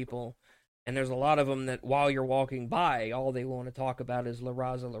aren't good people, and there's a lot of them that while you're walking by, all they want to talk about is La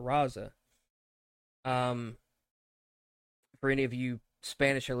Raza, La Raza. For any of you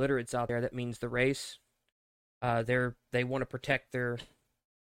Spanish illiterates out there, that means the race. They want to protect their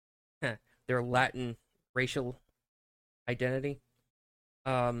Latin racial identity.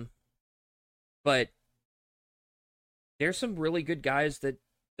 But there's some really good guys that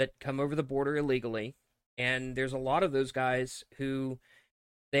come over the border illegally, and there's a lot of those guys who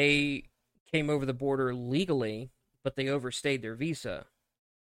they came over the border legally, but they overstayed their visa.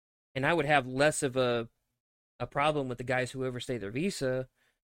 And I would have less of a problem with the guys who overstay their visa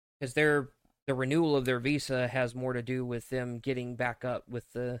because the renewal of their visa has more to do with them getting back up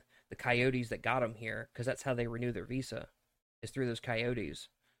with the coyotes that got them here, because that's how they renew their visa, is through those coyotes,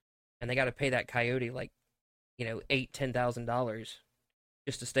 and they got to pay that coyote like $8,000-$10,000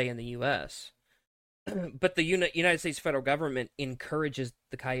 just to stay in the U.S. But the United States federal government encourages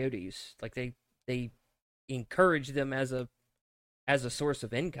the coyotes, like they encourage them as a source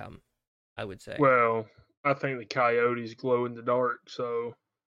of income, I would say. Well, I think the coyotes glow in the dark, so.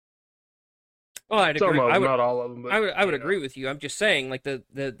 Well, I'd agree. Some of them, not all of them. But, I would agree with you. I'm just saying, like the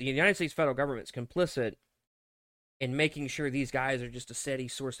United States federal government's complicit in making sure these guys are just a steady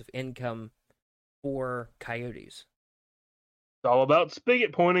source of income for coyotes. It's all about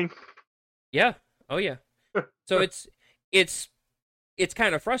spigot pointing. Yeah. Oh yeah. So it's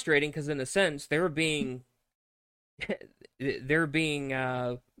kind of frustrating because in a sense they've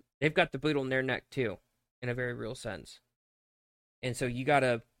got the boot on their neck too, in a very real sense. And so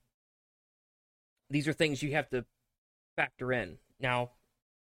these are things you have to factor in. Now,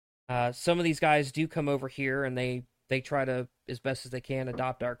 some of these guys do come over here and they try to, as best as they can,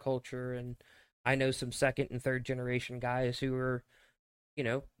 adopt our culture. And I know some second and third generation guys who are,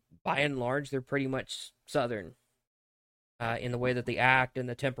 by and large, they're pretty much Southern in the way that they act and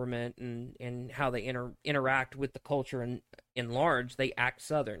the temperament and how they interact with the culture. And in large, they act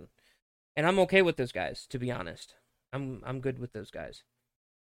Southern. And I'm okay with those guys, to be honest. I'm good with those guys.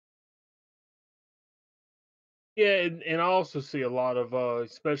 Yeah, and I also see a lot of,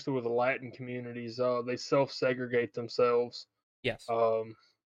 especially with the Latin communities, they self-segregate themselves. Yes. Um,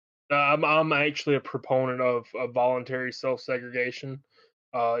 I'm actually a proponent of voluntary self-segregation.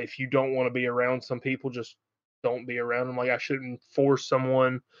 If you don't want to be around some people, just don't be around them. Like I shouldn't force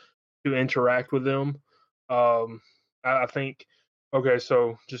someone to interact with them. Um, I think okay,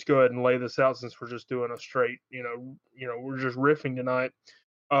 so just go ahead and lay this out since we're just doing a straight, we're just riffing tonight.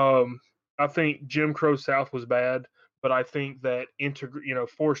 Um, I think Jim Crow South was bad, but I think that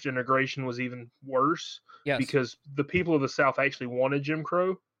forced integration was even worse Yes. because the people of the South actually wanted Jim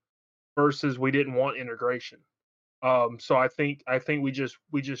Crow versus we didn't want integration. So I think we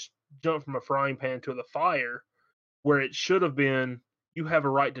just jumped from a frying pan to the fire where it should have been you have a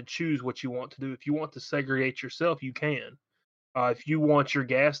right to choose what you want to do. If you want to segregate yourself, you can. If you want your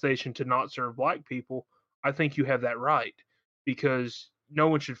gas station to not serve black people, I think you have that right because no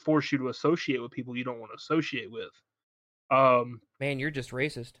one should force you to associate with people you don't want to associate with. Um, Man, you're just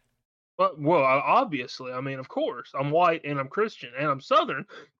racist. but well, obviously, I mean, of course, I'm white and I'm Christian and I'm Southern.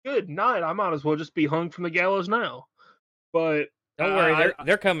 Good night. I might as well just be hung from the gallows now. But Don't worry, I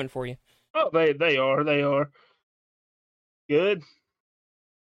they're coming for you. oh, they are good.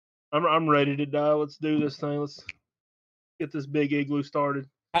 I'm ready to die. Let's do this thing. Let's get this big igloo started.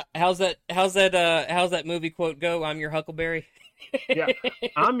 How's that movie quote go? I'm your Huckleberry. Yeah,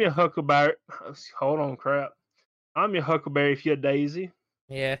 I'm your Huckleberry. Hold on, crap. I'm your Huckleberry if you're Daisy.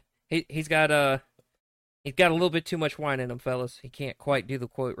 Yeah, he's got a little bit too much wine in him, fellas. He can't quite do the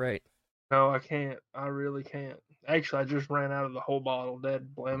quote right. No, I can't. I really can't. Actually, I just ran out of the whole bottle.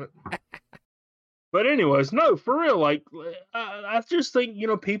 Dad, blame it. But anyways, no, for real. Like, I just think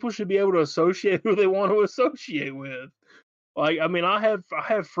people should be able to associate who they want to associate with. Like, I mean, I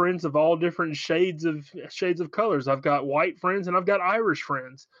have friends of all different shades of colors. I've got white friends and I've got Irish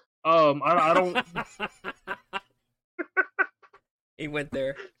friends. I don't. He went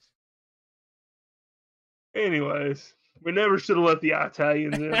there. Anyways, we never should have let the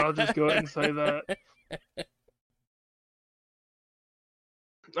Italians in. I'll just go ahead and say that.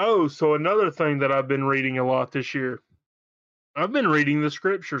 Oh, so another thing that I've been reading a lot this year. I've been reading the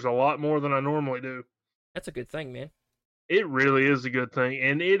scriptures a lot more than I normally do. That's a good thing, man. It really is a good thing,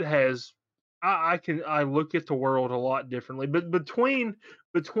 and it has. I look at the world a lot differently. But between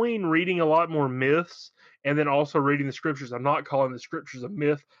reading a lot more myths and then also reading the scriptures, I'm not calling the scriptures a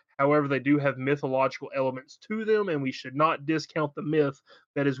myth. However, they do have mythological elements to them, and we should not discount the myth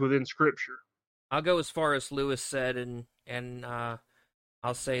that is within scripture. I'll go as far as Lewis said, and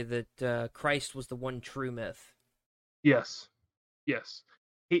I'll say that Christ was the one true myth. Yes, yes.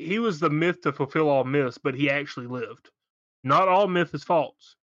 He was the myth to fulfill all myths, but he actually lived. Not all myth is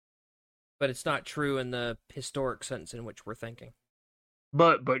false. But it's not true in the historic sense in which we're thinking.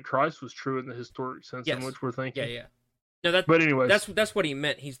 But Christ was true in the historic sense in Yes. which we're thinking. Yeah. No, But anyways, that's what he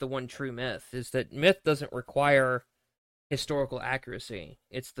meant. He's the one true myth. Is that myth doesn't require historical accuracy.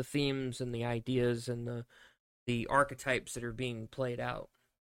 It's the themes and the ideas and the archetypes that are being played out.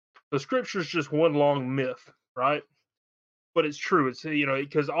 the scripture's just one long myth, right? But it's true. It's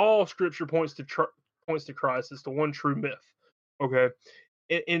because all scripture points to Christ. It's the one true myth. Okay,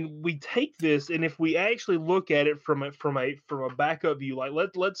 and we take this, and if we actually look at it from a backup view, like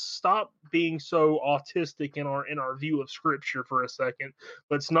let's stop being so autistic in our view of scripture for a second.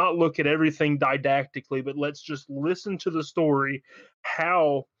 Let's not look at everything didactically, but let's just listen to the story,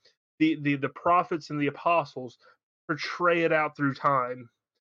 how the prophets and the apostles portray it out through time,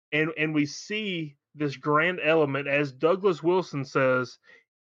 and we see this grand element, as Douglas Wilson says,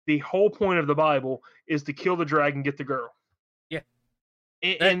 the whole point of the Bible is to kill the dragon, get the girl. Yeah.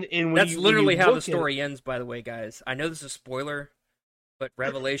 And that's literally how the look at it- story ends, by the way, guys. I know this is a spoiler, but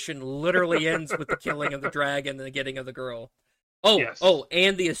Revelation literally ends with the killing of the dragon and the getting of the girl. Yes.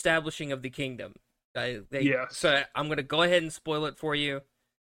 And the establishing of the kingdom. Yes. So I'm going to go ahead and spoil it for you.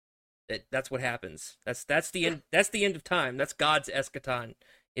 That's what happens. That's the end. That's the end of time. That's God's eschaton.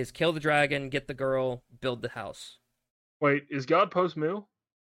 Is kill the dragon, get the girl, build the house. Wait, is God post mill?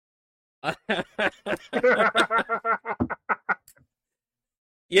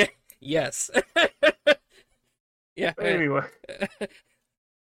 Yeah. Yes. Yeah. Anyway.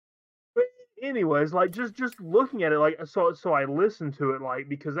 But anyways, like just looking at it, like so I listen to it, like,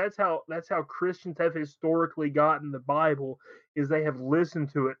 because that's how Christians have historically gotten the Bible, is they have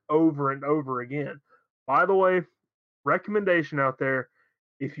listened to it over and over again. By the way, recommendation out there,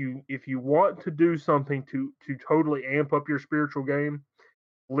 if you want to do something to totally amp up your spiritual game,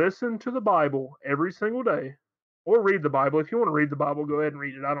 listen to the Bible every single day, or read the Bible. If you want to read the Bible, go ahead and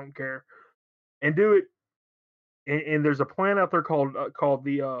read it. I don't care, and do it. And there's a plan out there called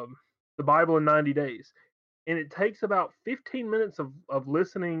the Bible in 90 days. and it takes about 15 minutes of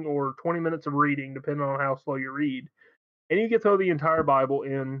listening or 20 minutes of reading, depending on how slow you read, and you get through the entire Bible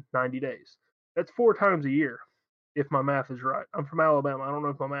in 90 days. That's 4 times a year, if my math is right. I'm from Alabama. I don't know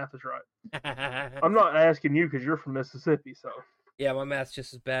if my math is right. I'm not asking you because you're from Mississippi, so. Yeah, my math's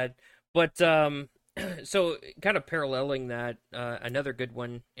just as bad. But, so kind of paralleling that, another good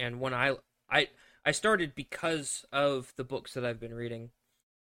one, and one I started because of the books that I've been reading.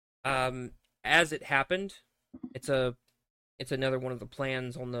 As It Happened, it's another one of the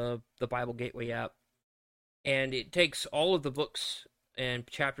plans on the Bible Gateway app. And it takes all of the books and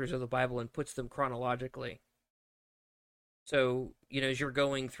chapters of the Bible and puts them chronologically. So, as you're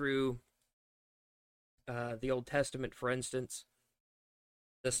going through the Old Testament, for instance,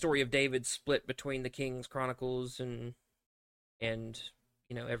 the story of David split between the King's Chronicles and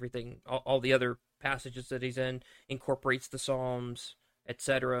everything, all the other passages that he's in, incorporates the Psalms,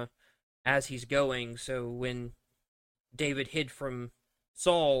 etc., as he's going. So when David hid from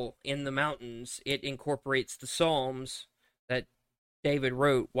Saul in the mountains, it incorporates the Psalms that David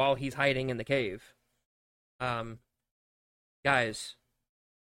wrote while he's hiding in the cave. Guys,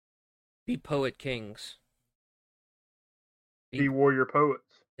 be poet kings. Be warrior poets.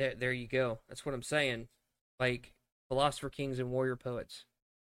 There you go. That's what I'm saying. Like, philosopher kings and warrior poets.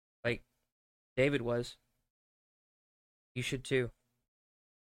 Like David was. You should too.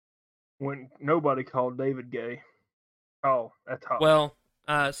 When nobody called David gay. Oh, that's hot. Well,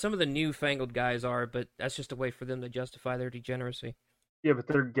 some of the newfangled guys are, but that's just a way for them to justify their degeneracy. Yeah, but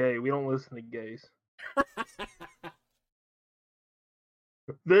they're gay. We don't listen to gays.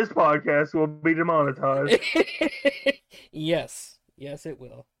 This podcast will be demonetized. Yes, it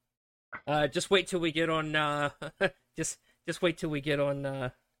will. Just wait till we get on. Just wait till we get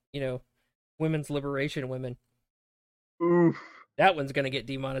on. Women's liberation women. Oof. That one's gonna get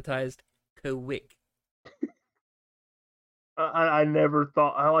demonetized quick. I never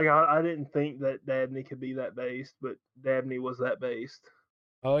thought. I didn't think that Dabney could be that based, but Dabney was that based.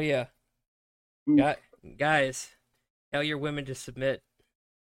 Oh yeah. Guys, tell your women to submit.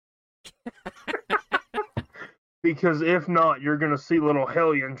 Because if not, you're going to see little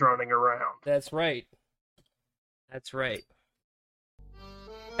hellions running around. That's right.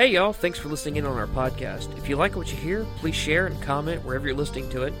 Hey y'all, thanks for listening in on our podcast. If you like what you hear, please share and comment wherever you're listening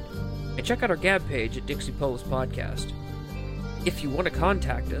to it. And check out our Gab page at Dixie Polis Podcast. If you want to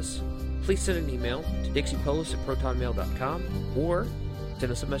contact us, please send an email to dixiepolis@protonmail.com or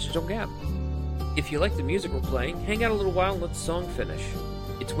send us a message on Gab. If you like the music we're playing, hang out a little while and let the song finish.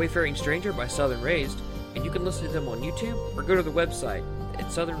 It's Wayfaring Stranger by Southern Raised, and you can listen to them on YouTube or go to their website at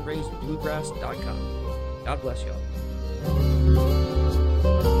southernraisedbluegrass.com. God bless y'all.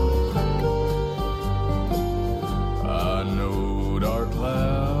 I know dark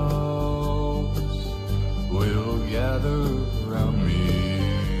clouds will gather around me.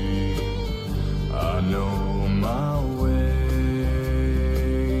 I know my way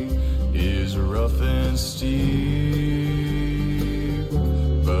is rough and steep,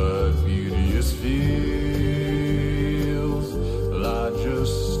 but beauteous fields lie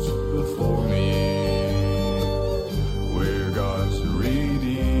just before me, where God's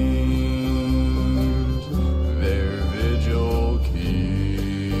redeemed their vigil keep.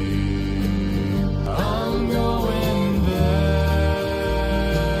 I'm going there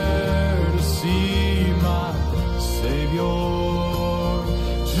to see my Savior,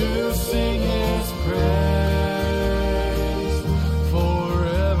 to sing His praise.